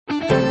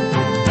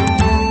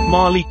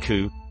Mali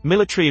coup,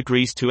 military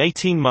agrees to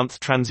 18-month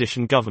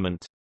transition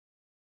government.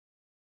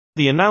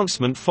 The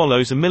announcement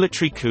follows a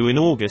military coup in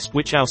August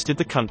which ousted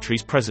the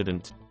country's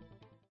president.